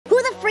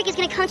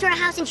come to our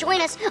house and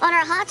join us on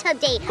our hot tub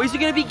date. Is it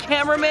gonna be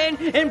cameraman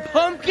and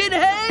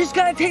Pumpkinhead? Just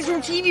got a text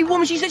from TV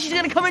woman. She said she's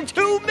gonna come in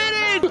 2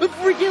 minutes. A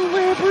freaking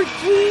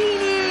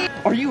Lamborghini.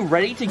 Are you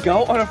ready to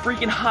go on a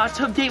freaking hot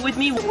tub date with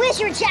me? Wish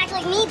you were jacked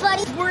like me,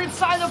 buddy. We're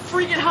inside the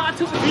freaking hot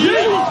tub.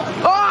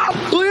 Ah,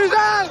 please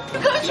that!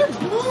 Because you're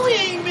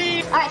bullying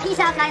me. All right, peace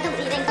out, guys. I'm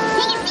leaving.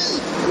 Hey, it's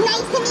me.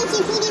 Nice to meet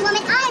you, TV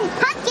woman. I'm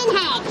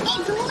Pumpkinhead.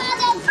 It's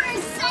love at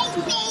first sight,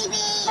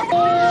 baby.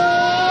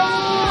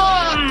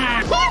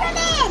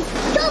 Cameraman!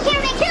 Go,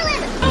 cameraman, kill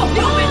him!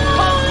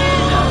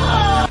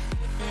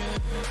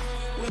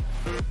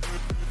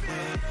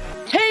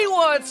 Hey,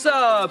 what's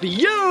up,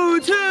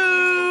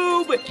 YouTube?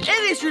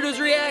 It is Rudo's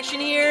Reaction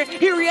here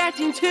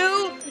reacting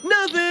to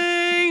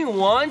nothing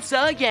once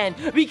again.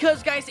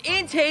 Because, guys,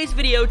 in today's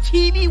video,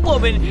 TV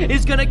woman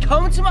is gonna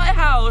come to my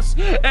house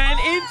and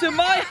into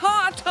my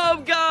hot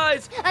tub,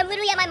 guys. I'm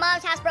literally at my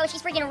mom's house, bro.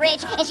 She's freaking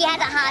rich, and she has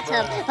a hot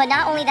tub. But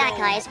not only that,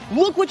 guys.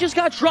 Look what just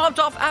got dropped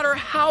off at our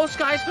house,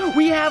 guys.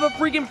 We have a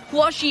freaking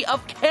plushie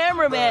of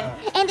cameraman.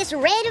 And this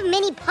random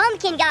mini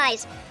pumpkin,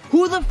 guys.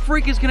 Who the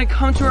freak is gonna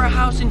come to our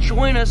house and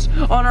join us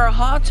on our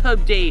hot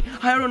tub date?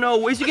 I don't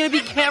know. Is it gonna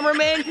be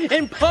cameraman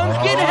and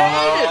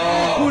Pumpkinhead?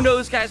 Who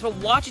knows, guys? But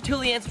watch it till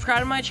the end. Subscribe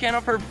to my channel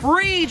for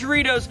free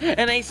Doritos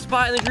and a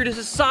spot in the Dorito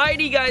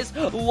Society, guys.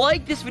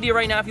 Like this video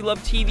right now if you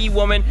love TV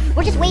woman.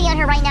 We're just waiting on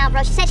her right now,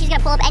 bro. She said she's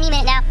gonna pull up any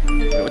minute now.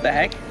 What the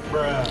heck?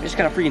 Bruh. I just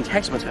got a freaking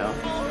text, Mattel.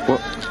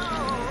 What?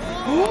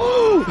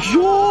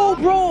 Yo,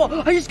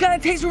 bro, I just got a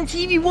text from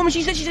TV woman.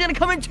 She said she's gonna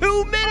come in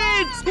 2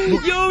 minutes.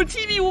 Yo,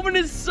 TV woman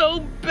is so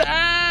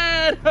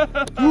bad.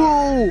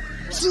 Whoa,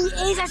 she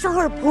is. I saw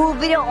her pool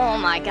video. Oh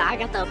my god, I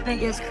got the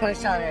biggest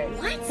crush on her.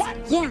 What?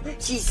 Yeah,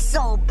 she's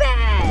so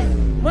bad.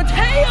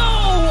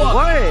 Mateo!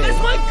 What?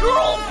 That's my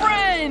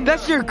girlfriend.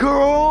 That's your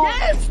girl?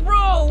 Yes,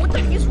 bro. What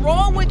the heck is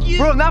wrong with you?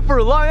 Bro, not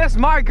for long. That's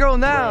my girl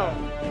now.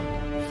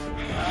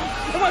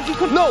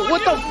 No,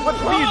 what are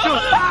you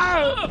doing?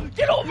 Ah!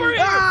 Get over here!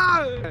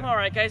 Ah!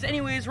 Alright, guys,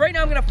 anyways, right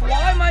now I'm gonna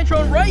fly my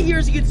drone right here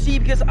as you can see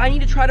because I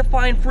need to try to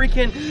find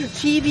freaking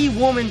TV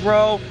woman,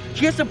 bro.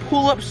 She has to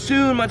pull up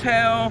soon,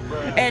 Mateo.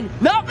 And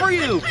not for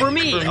you, for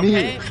me,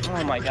 okay?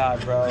 Oh my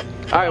god, bro.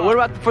 Alright, what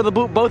about for the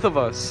both of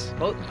us?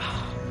 Both?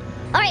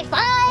 Alright,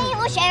 fine,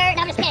 we'll share it.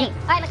 No, I'm just kidding.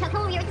 Alright, Mattel,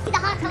 come over here. Let's see the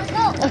hot tub. Let's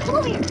go. Come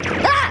over here.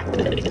 Ah!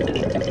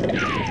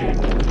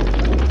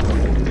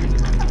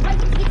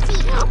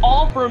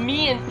 All for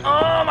me and,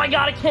 oh my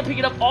god, I can't pick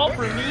it up. All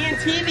for me and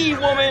TV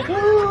woman.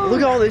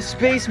 Look at all this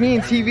space. Me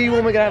and TV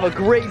woman gonna have a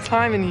great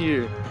time in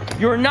here.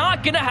 You're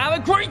not gonna have a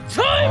great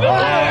time in there.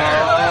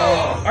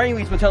 Alright,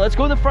 anyways, Mattel, let's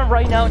go to the front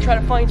right now and try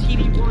to find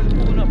TV woman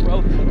pulling up, bro.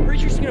 I'm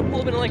pretty sure she's gonna pull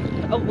up in like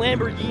a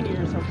Lamborghini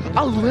or something.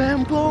 A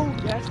Lambo?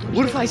 Yes.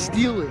 What if I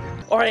steal it?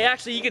 Alright,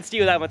 actually, you can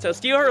steal that, Mattel.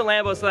 Steal her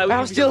Lambo so that we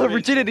I'll can steal her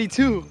virginity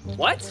too.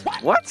 What?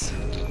 What?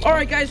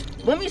 Alright, guys,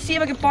 let me see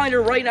if I can find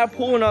her right now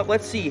pulling up.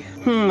 Let's see.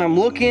 I'm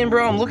looking,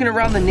 bro. I'm looking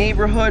around the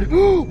neighborhood.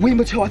 Wait,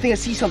 Mattel, I think I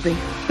see something.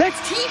 That's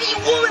TV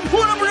woman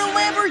pulling up in a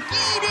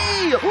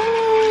Lamborghini.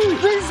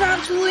 This is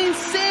absolutely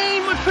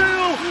insane,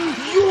 Mattel.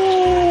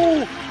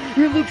 Yo,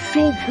 it looks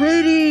so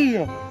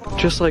pretty.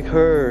 Just like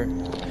her.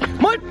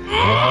 What?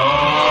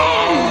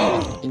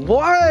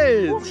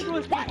 What?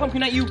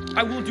 Pumpkin at you.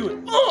 I will do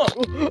it.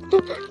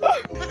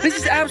 This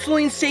is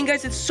absolutely insane,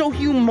 guys. It's so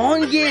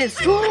humongous.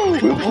 Come over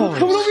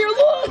here,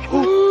 look.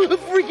 A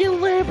freaking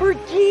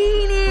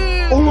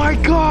Lamborghini. Oh my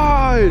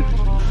god.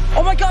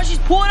 Oh my gosh, she's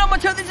pulling up,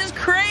 Mateo. This is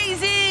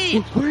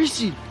crazy. Where is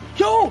she?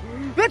 Yo,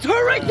 that's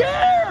her right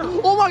there.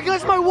 Oh my god,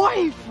 it's my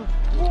wife.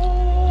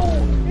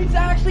 Whoa, it's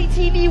actually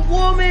TV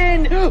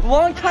woman.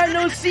 Long time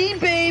no see,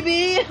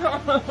 baby.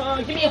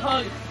 Give me a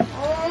hug.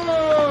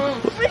 Oh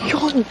my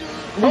god.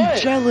 I'm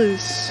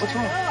jealous. What's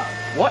wrong?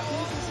 What?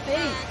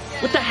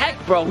 What the heck,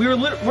 bro?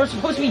 We're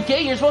supposed to be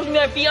dating. You're supposed to be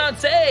my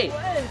fiance.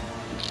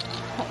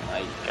 Oh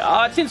my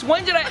god. Since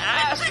when did I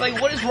ask? Like,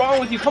 what is wrong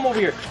with you? Come over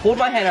here. Hold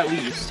my hand at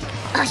least.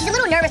 Oh, she's a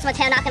little nervous,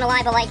 Mateo, not gonna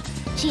lie, but like,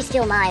 she's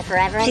still mine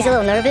forever. She's a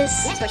little nervous?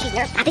 Yes, bro, she's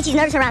nervous. I think she's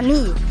nervous around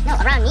me. No,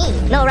 around me.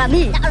 No, around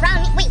me. No,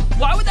 around me. Wait.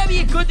 Why would that be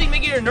a good thing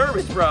making her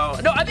nervous, bro?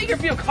 No, I think you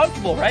feel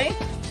comfortable, right?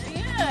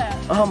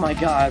 Oh my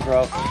god,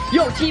 bro.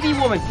 Yo, TV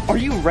woman, are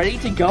you ready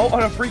to go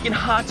on a freaking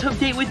hot tub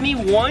date with me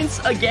once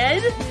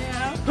again?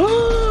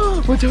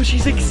 Yeah. Mateo,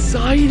 she's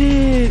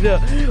excited.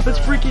 Let's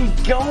freaking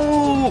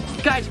go.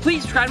 Guys,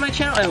 please subscribe to my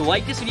channel and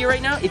like this video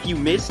right now if you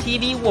miss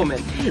TV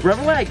woman.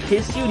 Remember when I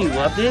kissed you and you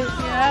loved it?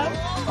 Yeah.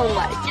 Oh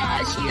my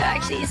gosh, you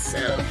actually so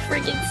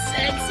freaking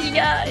sexy,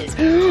 guys.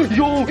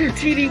 Yo,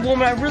 TV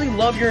woman, I really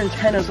love your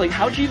antennas. Like,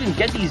 how'd you even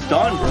get these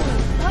done, bro?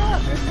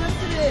 Stop, they're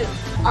sensitive.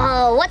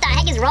 Oh, what the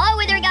heck is wrong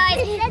with her, guys?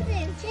 It's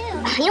sensitive, too.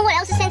 You know what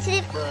else is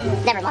sensitive?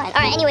 Never mind.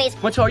 All right, anyways.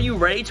 Mateo, are you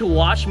ready to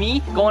watch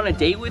me go on a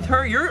date with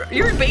her? You're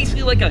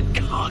basically like a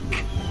cock.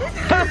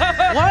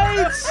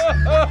 What?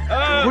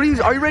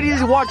 Are you ready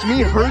to watch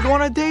me and her go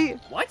on a date?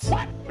 What?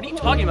 What are you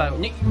talking about?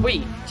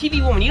 Wait, TV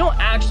woman, you don't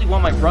actually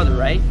want my brother,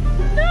 right?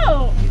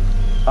 No.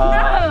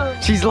 No.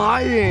 She's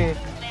lying.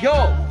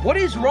 Yo, what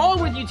is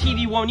wrong with you,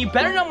 TV woman? You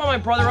better not want my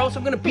brother or else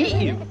I'm gonna beat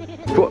you.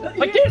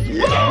 Like this.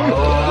 What if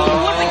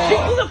I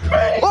kick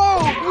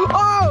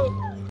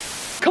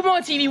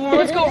on, TV woman,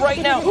 let's go right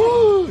now.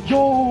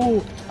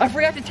 Yo, I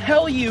forgot to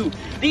tell you.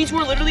 These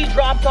were literally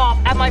dropped off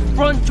at my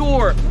front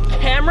door.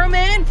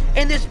 Cameraman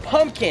and this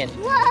pumpkin.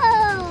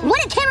 Whoa!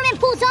 What if cameraman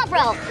pulls up,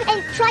 bro,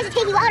 and tries to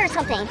take you out or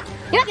something?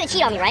 You're not gonna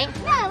cheat on me, right?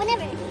 No,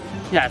 whenever.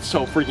 That's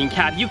so freaking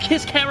cap. You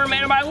kissed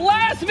cameraman in my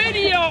last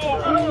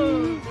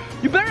video.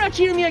 You better not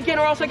cheat on me again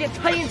or else I get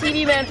Titan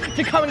TV Man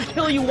to come and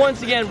kill you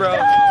once again, bro.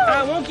 And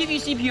I won't give you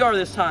CPR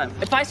this time.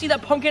 If I see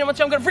that pumpkin, I'm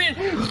gonna freaking...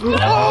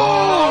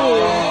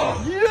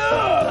 Oh!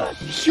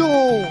 Yes!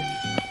 Yo!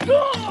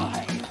 God!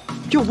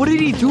 Yo, what did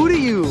he do to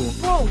you?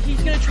 Bro,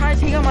 he's gonna try to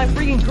take out my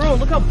freaking girl.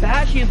 Look how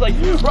bad she is. Like,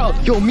 bro.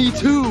 Yo, me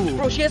too.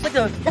 Bro, she has like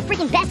the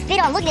freaking best fit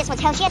on. Look at this one,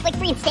 Tell. She has like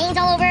freaking stains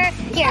all over.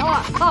 Here, hold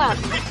on.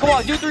 Come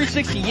on, do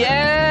 360.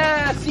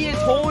 Yeah! See, I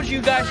told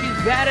you guys she's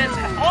bad as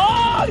hell.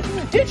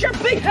 Oh! Get your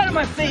big head in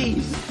my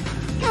face!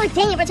 God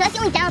dang it, bro. So that's the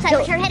only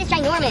downside. Her head is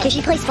ginormous. Can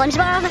she play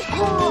SpongeBob?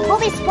 Oh,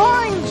 Bob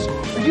Sponge.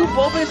 Are you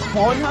Bob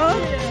Sponge, huh?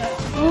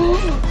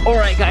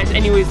 Alright guys,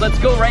 anyways, let's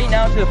go right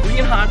now to the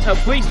freaking hot tub.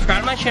 Please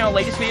subscribe to my channel,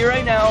 like this video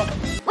right now.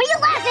 What are you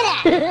laughing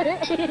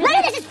at? None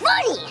of this is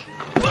funny.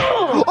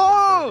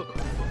 Oh!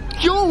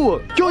 Yo,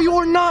 you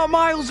are not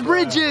Miles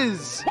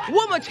Bridges.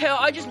 What, Mateo?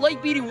 I just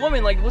like beating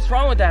women. Like, what's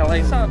wrong with that?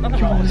 Like, it's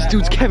nothing wrong with This that.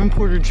 dude's Kevin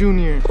Porter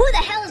Jr. Who the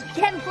hell is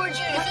Kevin Porter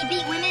Jr.? Does he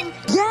beat women?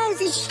 Yes,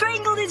 he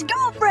strangled his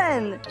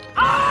girlfriend.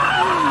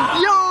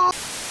 Yo!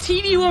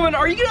 TV woman,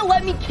 are you gonna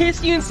let me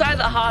kiss you inside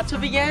the hot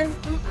tub again?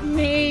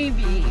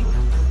 Maybe.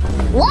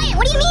 What?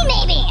 What do you mean,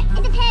 maybe?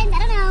 It depends. I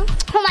don't know.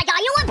 Oh my god,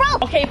 you know what,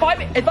 bro? Okay,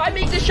 if I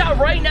make this shot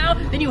right now,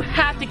 then you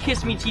have to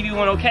kiss me, TV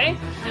one, okay?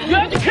 You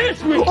have to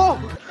kiss me. Oh!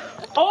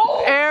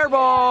 Oh! Air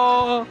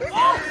ball!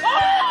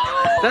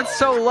 Oh! That's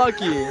so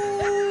lucky.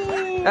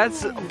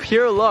 That's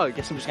pure luck.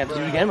 Guess I'm just gonna have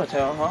to do it again,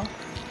 Mateo, huh?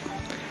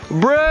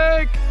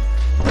 Brick!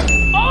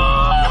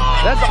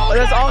 Oh!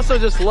 That's also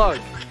just luck.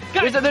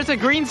 Guys, There's a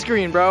green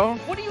screen, bro.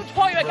 what are you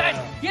talking about, guys?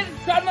 You have to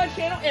subscribe to my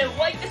channel and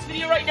like this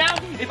video right now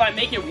if I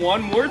make it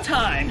one more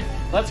time.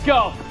 Let's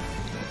go.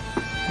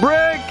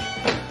 Brick!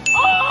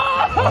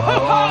 Oh!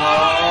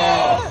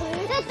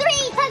 The 3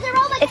 times a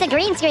robot. It's a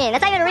green screen.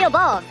 That's not even a real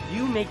ball.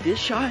 You make this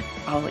shot,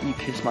 I'll let you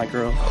kiss my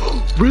girl.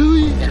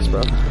 Really? Yes,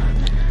 bro.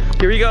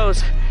 Here he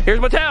goes. Here's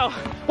Mattel.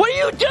 What are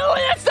you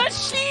doing? That's not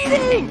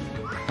cheating!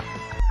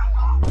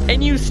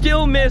 And you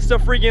still missed a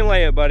freaking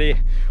layup, buddy.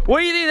 What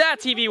do you think of that,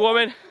 TV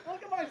woman?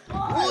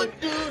 What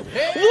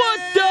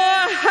the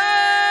hell?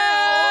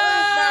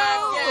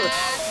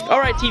 All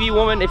right, TV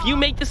woman, if you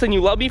make this, then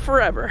you love me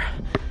forever.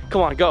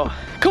 Come on, go.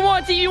 Come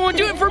on, TV woman,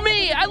 do it for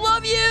me. I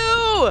love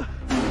you.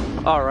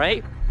 All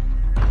right.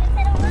 I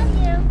said I love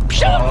you.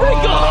 Shut up, break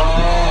up.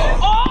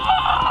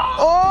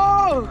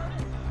 Oh!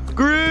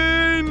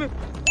 Green!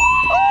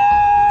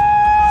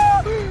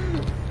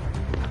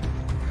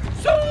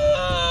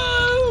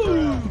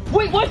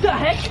 Wait, what the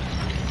heck?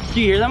 Do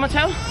you hear that,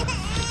 Mattel?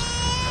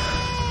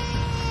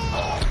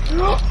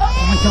 Oh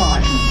my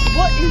god.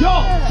 What is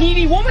that?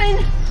 TV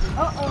woman!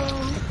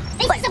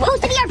 This is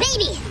supposed to be our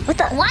baby. What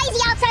the? Why is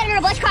he outside under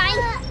a bush crying?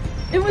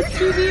 It was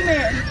TV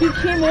Man. He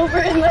came over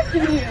and left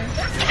him here.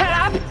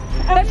 Cap!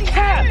 That's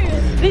Cap!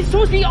 This is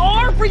supposed to be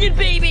our freaking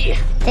baby!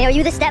 Hey, are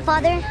you the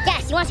stepfather?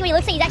 Yes, you want to see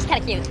what he looks like? He's actually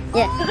kind of cute.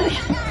 Yeah.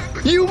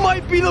 You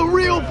might be the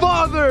real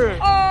father!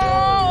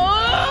 Oh!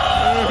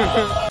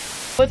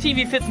 What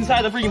TV fits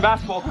inside the freaking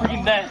basketball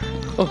freaking net?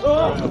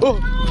 Oh.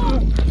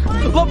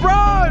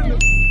 LeBron!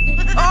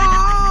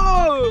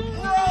 Oh!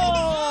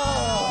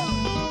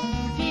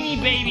 TV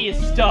baby is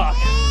stuck.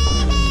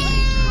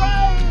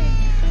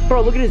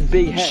 Bro, look at his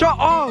big head. Shut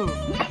up!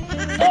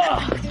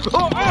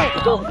 Oh!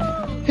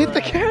 Hit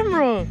the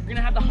camera! We're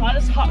gonna have the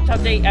hottest hot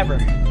tub date ever.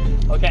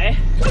 Okay?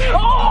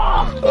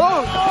 Oh!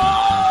 Oh!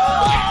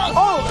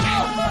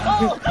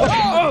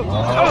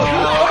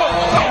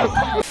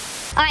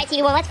 All right,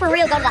 TV, well, let's for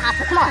real go to the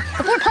hospital. Come on,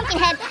 before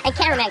Pumpkinhead and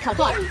Cameraman come.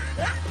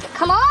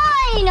 Come on!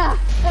 I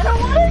don't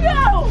want to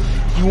go.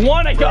 You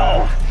wanna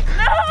go?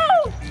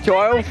 No! Yo,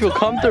 I don't feel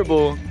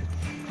comfortable.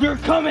 You're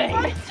coming!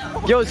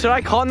 Yo, should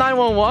I call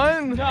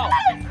 911? No!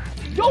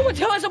 Yo,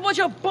 Mattel has a bunch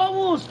of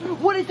bubbles!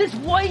 What is this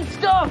white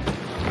stuff?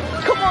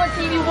 Come on,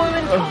 TV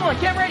woman, come on,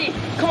 get ready!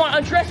 Come on,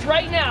 undress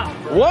right now!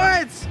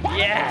 What?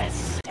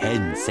 Yes!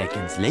 10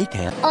 seconds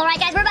later. All right,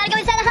 guys, we're about to go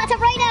inside the hot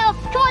tub right now.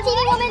 Come on,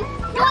 TV woman,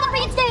 go on the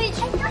freaking stage.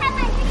 I still have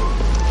my freaking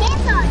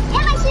pants on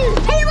and my shoes.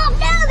 Hey, look,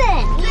 now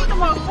then!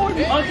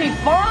 Okay,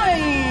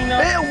 fine!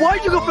 Hey,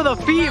 why'd you go for the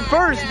feet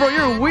first, bro?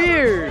 You're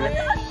weird.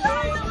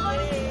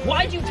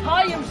 Why'd you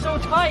tie him so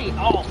tight?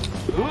 Oh,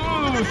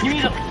 ooh, give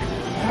me the...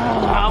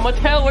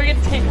 Mattel, we're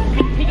gonna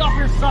take off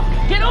your stuff.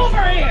 Get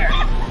over here!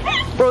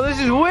 Bro, this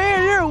is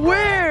weird. You're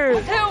weird.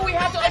 Mattel, we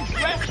have to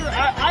undress her.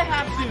 I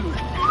have to.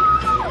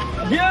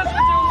 Yes,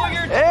 Mattel, look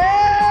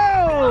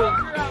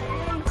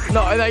Ew!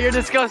 No, you're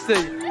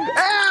disgusting.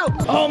 Ow!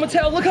 Oh,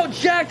 Mattel, look how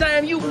jacked I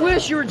am. You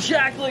wish you were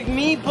jacked like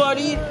me,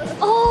 buddy.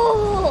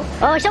 Oh,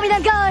 show me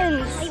them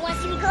guns. Oh, you want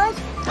to see me guns?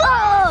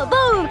 Oh,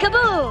 boom,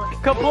 kaboom.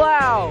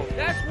 Kablow!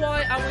 That's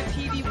why I'm with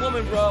TV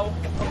woman, bro.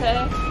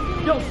 Okay?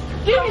 Yo,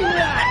 give me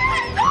that!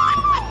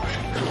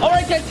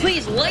 Alright guys,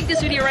 please like this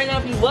video right now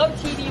if you love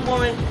TV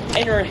Woman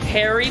and her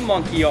hairy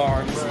monkey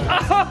arms.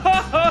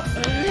 Alright,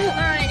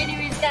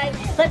 anyways, guys,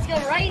 let's go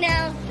right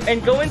now.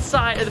 And go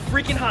inside of the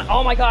freaking hot.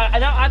 Oh my god,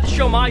 now I have to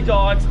show my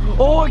dogs.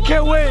 Oh, I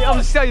can't wait. I'm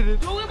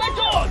excited. Look at my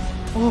dogs.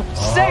 Oh,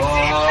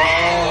 sexy.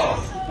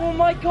 Oh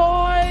my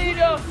god.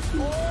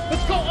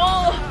 Let's go.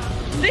 Oh,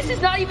 this is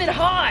not even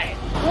hot.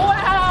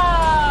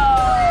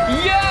 Wow.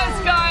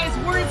 Yes, guys,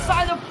 we're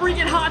inside the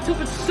freaking hot tub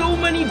with so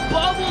many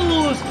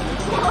bubbles.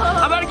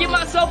 I'm about to get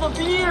myself a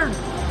beard.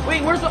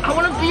 Wait, where's the, I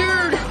want a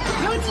beard. Yo,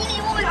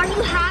 TV Woman, are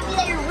you happy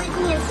that you're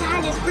living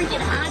inside this freaking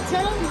hot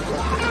tub?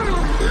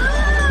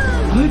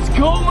 Let's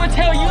go,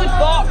 Mattel. You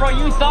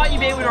thought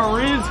you'd be able to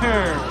riz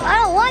her. I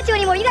don't want to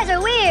anymore. You guys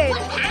are weird.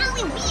 How are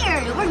we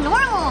weird? We're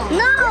normal.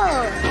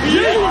 No.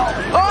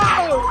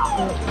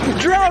 Oh!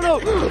 Drown him!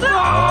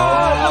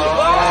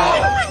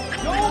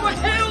 Oh,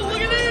 Mattel,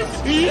 look at this.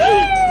 It's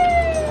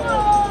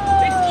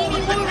TV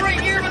Woman right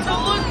here,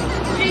 Mattel. Look.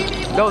 TV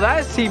Woman. No,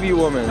 that's TV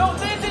Woman. No,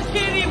 this is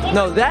TV Woman.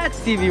 No, that's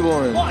TV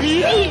Woman. What?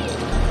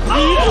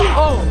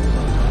 Oh!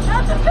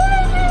 That's a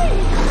baby.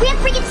 We have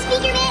freaking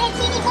Speaker Man and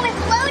TV Woman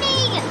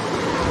floating.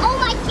 Oh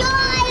my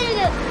god.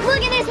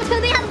 Look at this. It's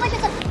going to have a bunch of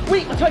stuff.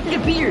 Wait, I'm trying to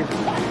get a beard.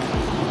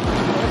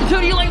 So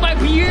do you like my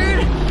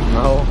beard?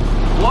 No.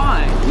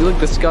 Why? You look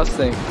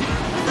disgusting.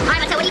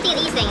 Alright, so what do you think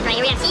of these things right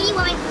here? We have TV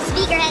Woman,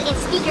 Speaker Head, and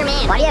Speaker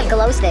Man. Why do you have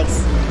glow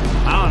sticks?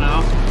 I don't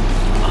know.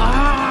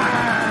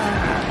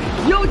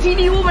 Yo,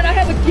 TV Woman, I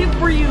have a gift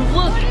for you.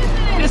 Look,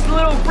 this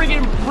little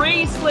freaking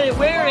bracelet.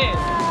 Wear it.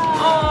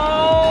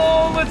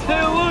 Oh,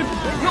 Mateo, look.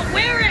 Yo,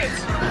 wear it.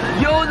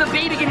 Yo, the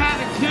baby can have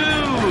it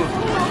too.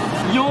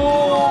 Yo,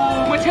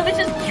 Mateo, this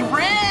is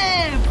drip.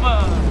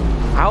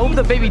 I hope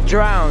the baby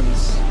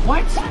drowns.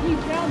 What?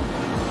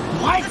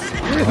 What?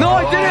 No,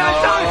 I didn't. I'm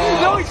sorry.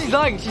 No, she's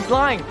lying. She's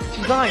lying.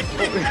 She's lying.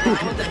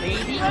 The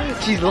baby?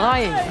 She's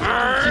lying.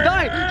 She's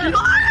lying. She's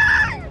lying.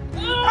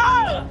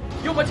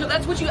 Yo, Mateo,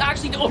 that's what you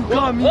actually do. Oh,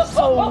 God, I'm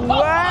so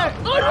wet.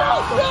 Oh,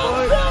 no,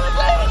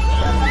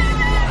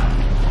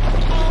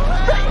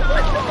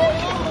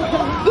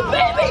 the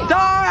baby!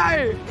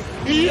 Die!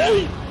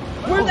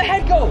 Where'd the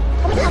head go?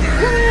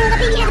 The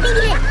baby.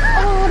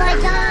 Oh my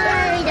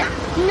god.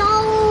 No.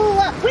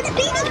 Where'd the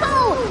baby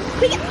go?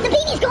 The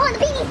baby's gone. The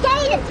baby's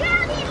dead.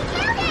 Drown him.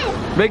 Drown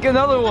him. Make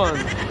another one.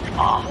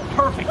 Oh,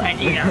 perfect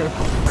idea.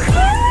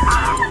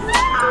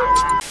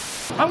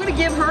 I'm gonna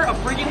give her a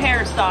freaking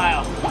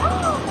hairstyle.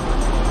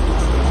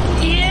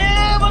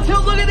 Yeah, Mateo,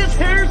 look at this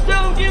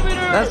hairstyle I'm giving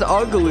her. That's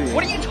ugly.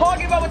 What are you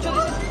talking about, Mateo?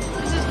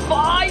 This is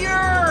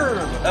fire.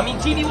 I mean,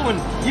 TV Woman.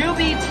 You'll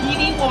be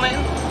TV Woman,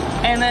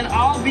 and then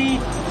I'll be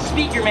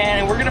Speaker Man,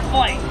 and we're gonna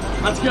fight.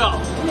 Let's go.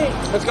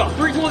 Let's go.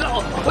 3, 2, 1,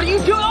 go. What are you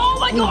doing? Oh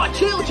my god,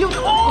 chill.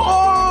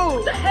 Oh!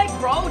 What the heck,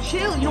 bro?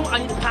 Chill. You know what? I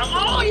need the power.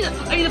 Oh, I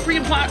need the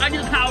freaking power. I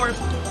need the powers.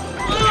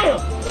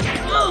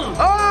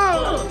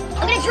 Oh!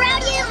 I'm gonna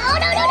drown you. Oh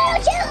no,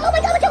 chill. Oh my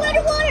god, we're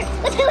underwater.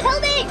 Mateo,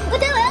 help me.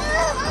 Mateo,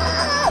 help.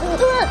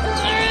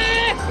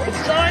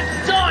 It's time to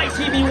die,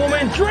 TV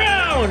Woman.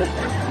 Drown.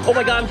 Oh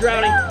my god, I'm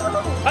drowning.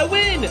 I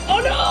win. Oh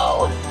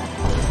no.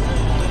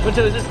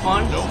 Mateo, is this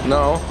fun?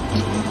 No.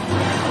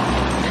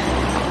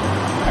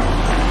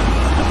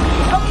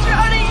 I'm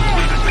drowning!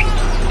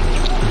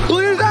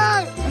 Look at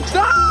that!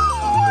 Stop! Oh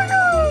my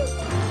god!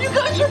 You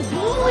guys are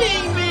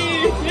bullying me!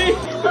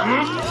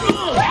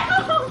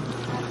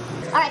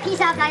 Alright,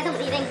 peace out, guys. I'm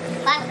leaving.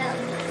 Bye,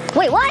 Mateo.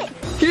 Wait, what?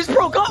 He just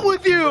broke up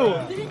with you!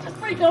 Did he just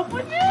break up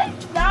with me?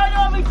 Now I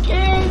don't have a kid. I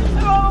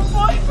don't have a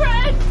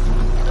boyfriend.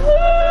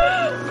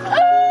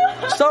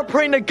 Stop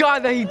praying to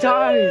God that he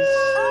dies.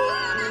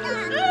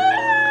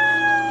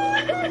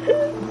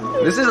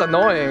 This is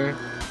annoying.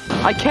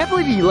 I can't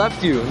believe he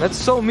left you. That's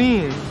so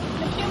mean. I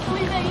can't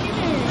believe that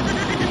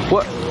either.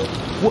 What?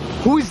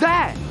 Who's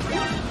that? Who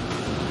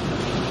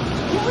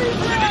is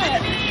that?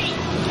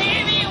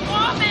 TV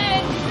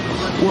Woman!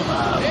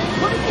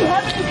 What does he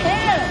have in his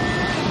hand?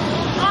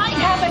 I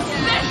have a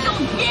special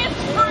gift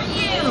for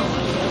you!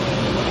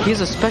 He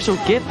has a special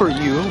gift for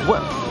you.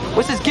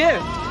 What's his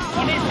gift?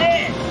 What is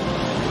this?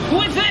 Who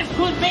is this?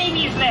 Whose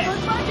baby is this?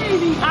 Where's my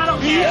baby? I don't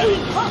care.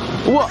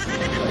 What?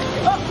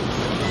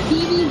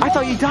 TV I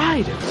thought you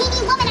died.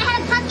 TV Woman, I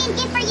have a pumpkin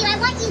gift for you. I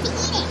want you to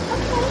eat it.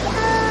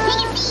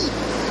 Take a seed.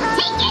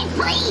 Take it,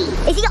 please.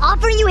 Is he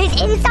offering you his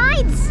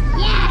insides?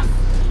 Yes.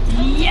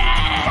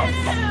 Yes!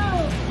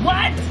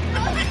 What?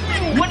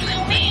 What do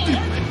you mean?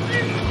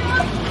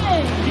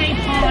 Okay,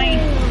 fine.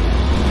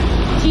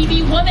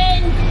 TV Woman,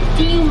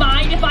 do you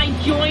mind if I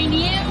join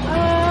you?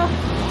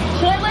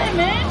 should I let him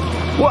in?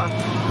 What?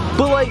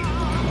 But like,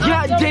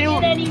 yeah, I'm going Daniel.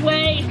 in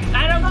anyway.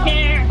 I don't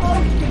care.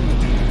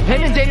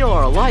 Him and Daniel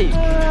are alike.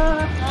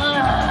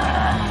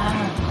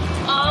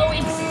 Oh,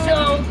 it's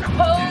so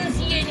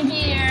cozy in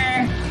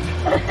here.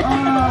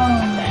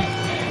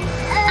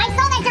 I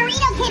saw that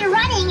Dorito kid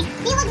running.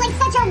 He looked like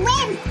such a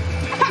wimp.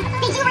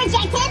 Did you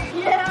reject him?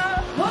 Yeah.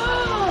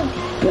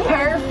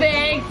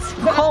 Perfect.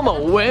 Call him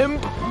a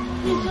wimp.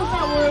 He's just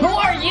not worried. Who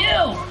are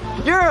you?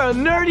 You're a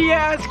nerdy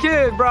ass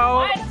kid, bro.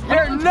 What?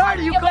 You're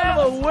nutty, you call him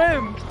a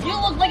wimp. You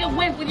look like a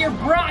wimp with your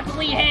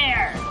broccoli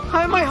hair.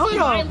 Hi, my hood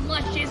My up.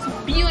 luscious,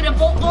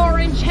 beautiful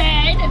orange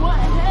head. What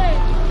head?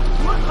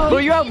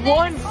 But you have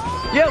one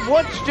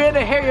strand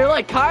of hair. You're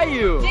like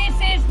Caillou. This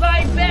is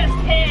my best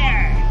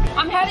hair.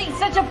 I'm having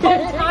such a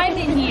fun time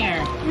in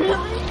here.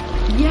 Really?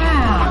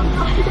 Yeah.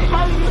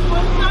 Having a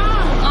fun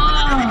time.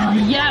 Oh,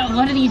 yeah.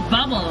 What are these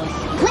bubbles?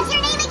 What's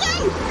your name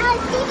again?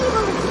 TV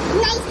Woman.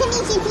 Nice to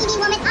meet you, TV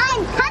Woman.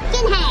 I'm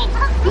Pumpkinhead.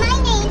 My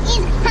name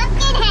is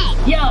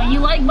Pumpkinhead. Yo, you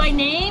like my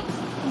name?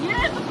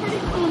 Yeah, it's a pretty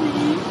cool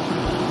name.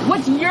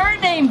 What's your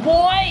name,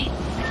 boy?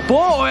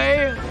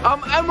 Boy,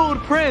 I'm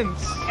Emerald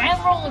Prince.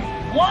 Emerald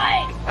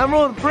what?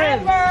 Emerald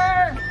Prince.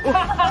 Ember!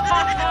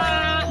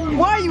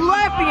 Why are you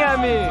laughing at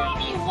me?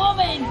 Baby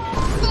woman!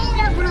 Stand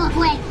up real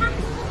quick.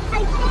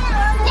 I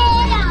can't.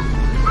 Stand up.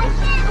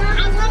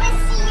 I want to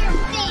see your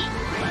fit.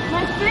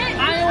 My fit? I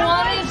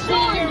want to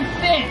see your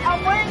fit. I'm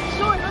wearing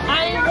shorts.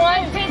 I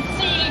want to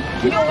see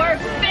your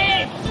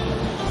fit.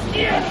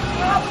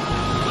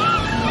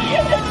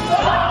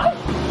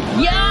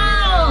 Yo!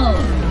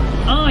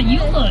 Oh, you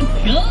look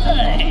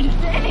good.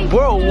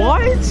 Bro,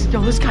 what?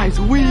 Yo, this guy's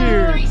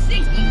weird.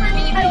 360 for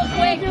me real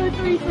quick. Do a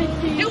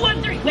 360. Do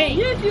 1 3. Wait.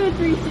 You do a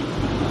 360.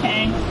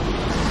 Okay.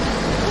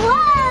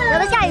 Whoa. No,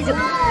 this guy is.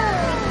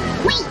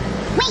 Wait,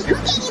 who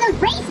gave you those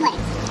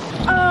bracelets?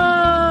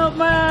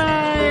 My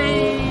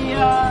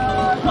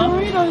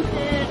Doritos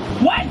did.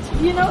 What?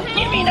 You know him?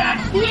 Give me that.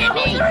 Give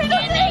me.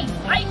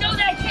 I know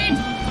that kid.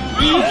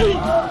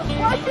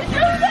 Why'd you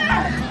do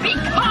that?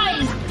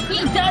 Because he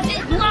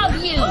doesn't love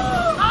you.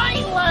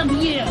 I love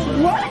you.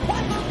 What?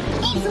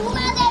 It's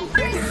love at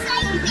first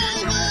sight,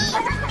 baby.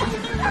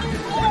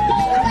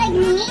 You like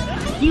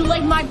me? You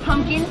like my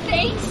pumpkin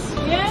face?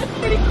 Yeah, it's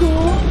pretty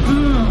cool.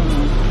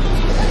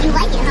 You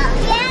like it, huh?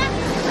 Yeah.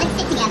 Let's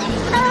sit together.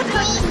 Oh,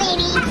 please,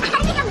 baby. I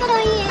think I'm good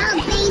over you. Oh,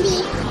 baby.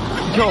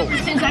 Yo,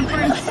 Since I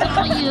first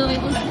saw you,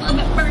 it was love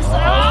at first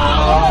sight.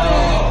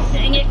 Oh,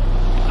 dang it.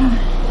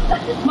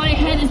 My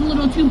head is a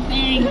little too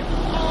big.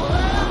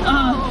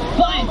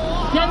 But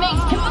that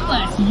makes 2 of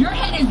us. Your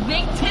head is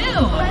big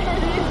too.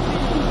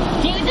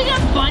 Do you think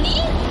I'm funny?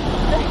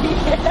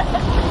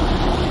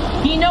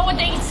 You know what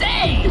they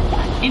say?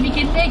 If you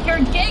can make her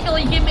giggle,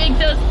 you can make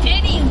those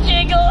titties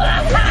jiggle.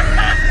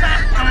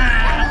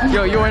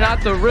 yo, you are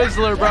not the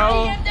Rizzler, I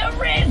bro. am the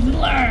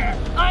Rizzler.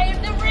 I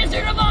am the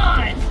Wizard of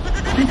Oz.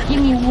 Just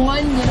give me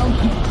one little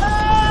kiss.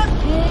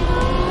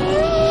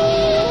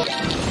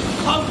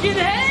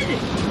 Pumpkinhead,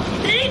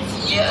 it's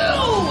you.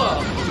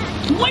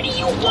 What do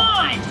you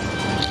want?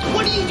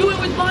 What are you doing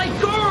with my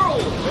girl?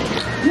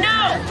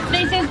 No,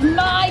 this is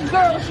my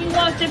girl. She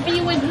wants to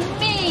be with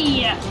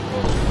me.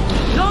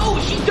 No,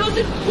 she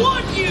doesn't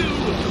want you.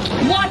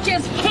 Watch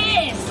us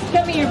kiss.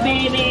 Come here,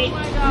 baby. Oh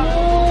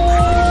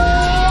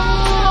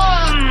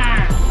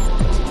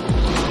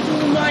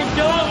my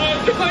God,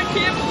 I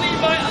can't believe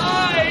my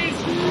eyes.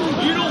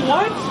 You know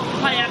what?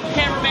 I have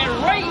cameraman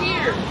right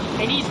here,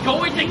 and he's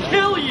going to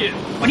kill you.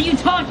 What are you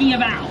talking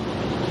about?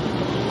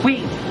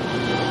 Wait,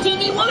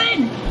 TV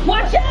woman,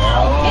 watch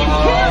out! It's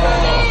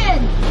cameraman!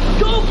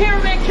 Go,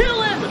 cameraman,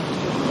 kill him!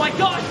 Oh my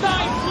gosh,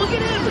 guys, look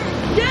at him!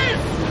 Yes!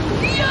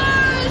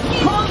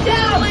 Yes! Calm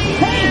down!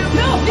 Hey,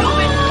 no, do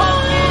it,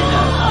 pumpkin!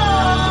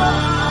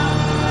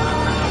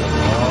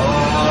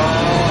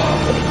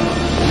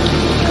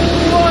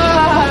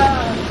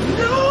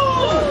 No!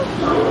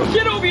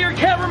 Get over here,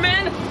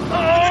 cameraman!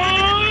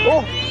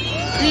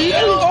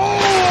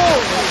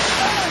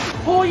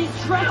 Oh, he's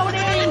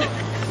drowning!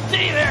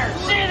 Stay there!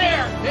 Stay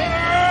there!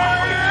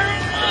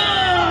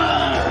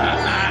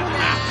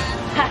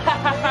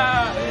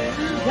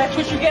 That's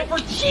what you get for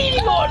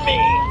cheating on me!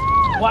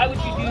 Why would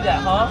you do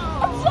that, huh?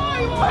 I'm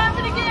sorry, it won't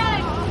happen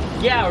again.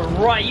 Yeah,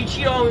 right, you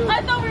cheat on me.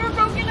 I thought we were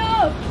broken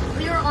up.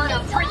 We were on a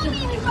freaking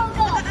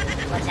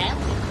What's that?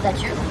 Is that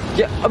true?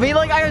 Yeah, I mean,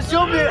 like, I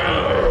assumed it.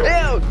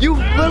 Ew, you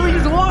literally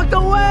just walked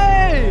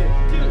away.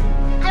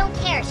 I don't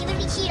care. She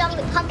literally cheated on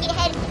me with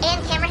Pumpkinhead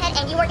and Camerahead,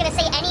 and you weren't gonna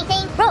say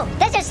anything? Bro,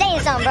 that's just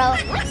saying something, bro.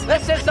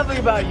 That says something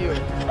about you.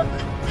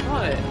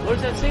 What? What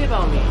does that say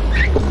about me?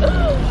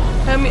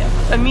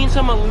 I mean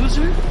I'm a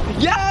loser?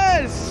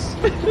 Yes!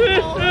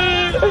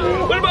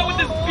 What about with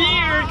the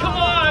beard? Come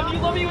on, you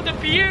love me with the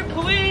beard,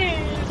 please.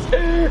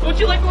 Don't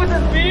you like me with the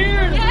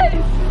beard? Yes.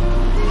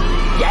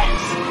 Yes.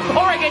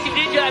 All right, guys, if you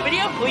did enjoy that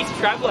video, please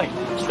subscribe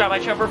my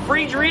channel for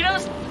free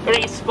Doritos and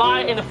a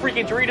spot in the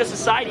freaking Dorito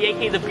Society,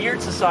 aka the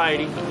Beard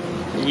Society.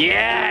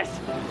 Yes.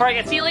 All right,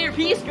 guys, see you later.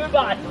 Peace.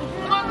 Goodbye.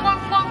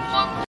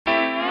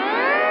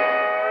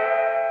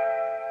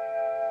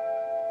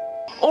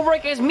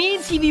 Alright guys, me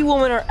and TV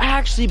Woman are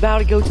actually about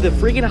to go to the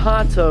freaking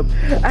hot tub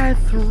at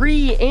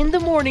 3 in the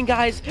morning,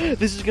 guys.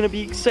 This is gonna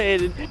be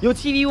exciting. Yo,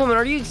 TV Woman,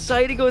 are you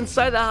excited to go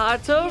inside the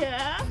hot tub?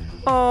 Yeah.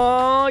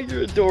 Aw,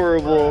 you're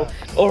adorable.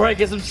 Alright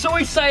guys, I'm so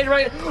excited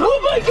right now. Oh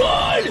my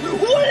God!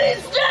 What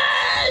is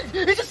that?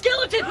 It's a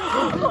skeleton!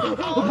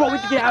 Bro, we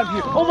have to get out of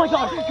here. Oh my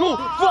god. Yo, bro,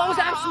 that was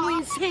absolutely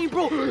insane,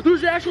 bro.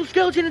 There's an actual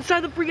skeleton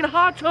inside the freaking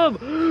hot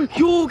tub.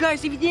 Yo,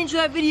 guys, if you did enjoy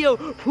that video,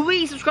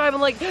 please subscribe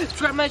and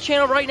subscribe to my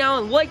channel right now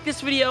and like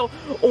this video.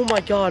 Oh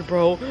my god,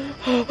 bro.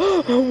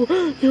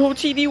 Yo,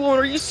 TV Woman,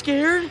 are you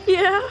scared?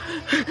 Yeah.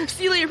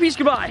 See you later. Peace.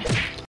 Goodbye.